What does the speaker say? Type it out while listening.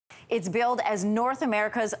It's billed as North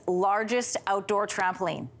America's largest outdoor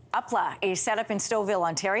trampoline. Upla is set up in Stouffville,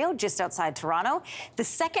 Ontario, just outside Toronto. The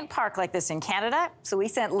second park like this in Canada. So we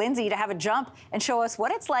sent Lindsey to have a jump and show us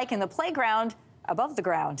what it's like in the playground above the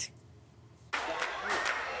ground.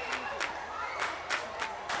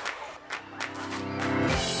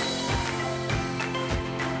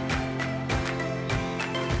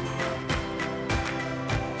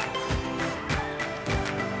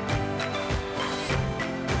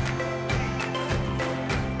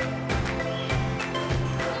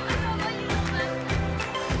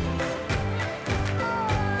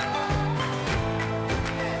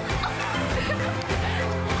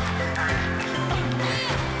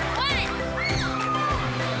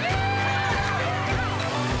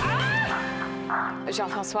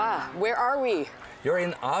 Jean-Francois, where are we? You're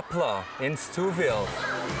in Upla, in Stouffville.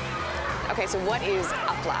 Okay, so what is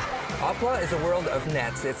Upla? Upla is a world of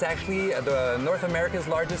nets. It's actually North America's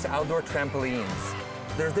largest outdoor trampolines.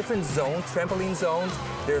 There's different zones, trampoline zones.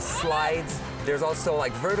 There's slides. There's also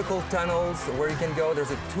like vertical tunnels where you can go.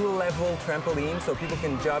 There's a 2-level trampoline so people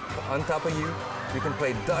can jump on top of you. You can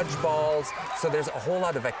play dodgeballs. So there's a whole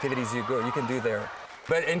lot of activities you can do there.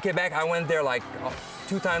 But in Quebec, I went there like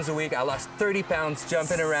 2 times a week. I lost 30 pounds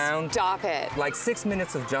jumping around. Stop it. Like 6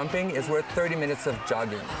 minutes of jumping is worth 30 minutes of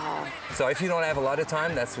jogging. Oh. So if you don't have a lot of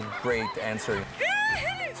time, that's a great answer.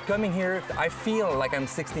 Coming here, I feel like I'm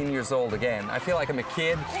 16 years old again. I feel like I'm a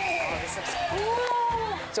kid. Oh, this looks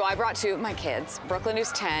cool. So I brought 2 of my kids, Brooklyn,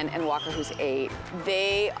 who's 10, and Walker, who's 8.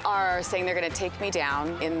 They are saying they're gonna take me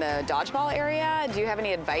down in the dodgeball area. Do you have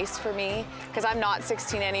any advice for me? Because I'm not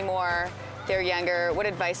 16 anymore. They're younger. What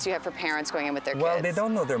advice do you have for parents going in with their kids? Well, they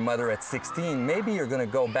don't know their mother at 16. Maybe you're going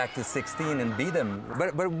to go back to 16 and beat them.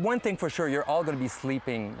 But one thing for sure, you're all going to be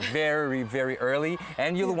sleeping very, very early,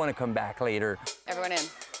 and you'll want to come back later. Everyone in.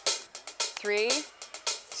 3,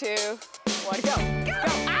 2, 1, go. Go!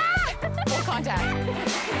 Ah! Full contact.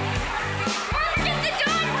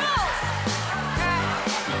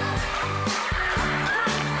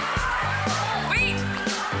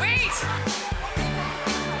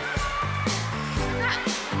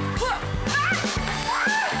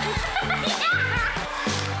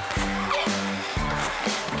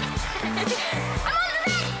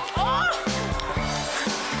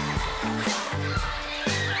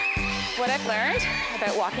 What I've learned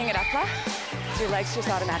about walking at Upla is your legs just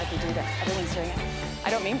automatically do this. Everyone's doing it.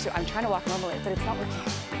 I don't mean to. I'm trying to walk normally, but it's not working.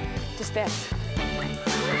 Just this. I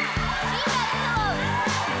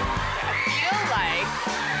feel like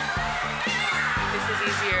this is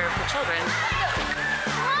easier for children.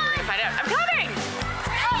 We're gonna find out. I'm coming!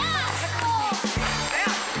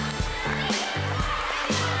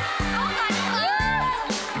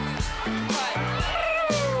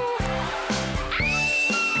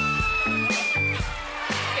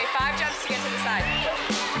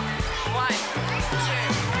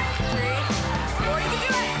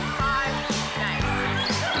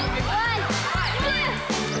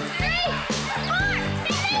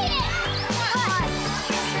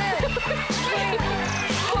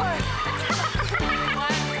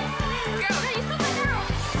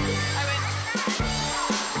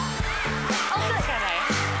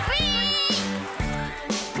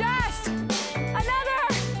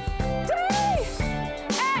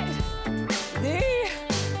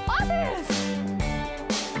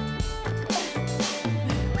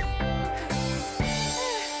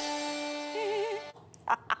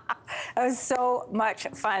 It was so much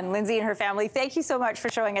fun. Lindsey and her family, thank you so much for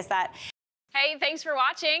showing us that. Hey, thanks for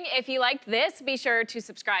watching. If you liked this, be sure to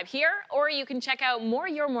subscribe here, or you can check out more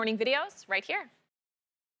Your Morning videos right here.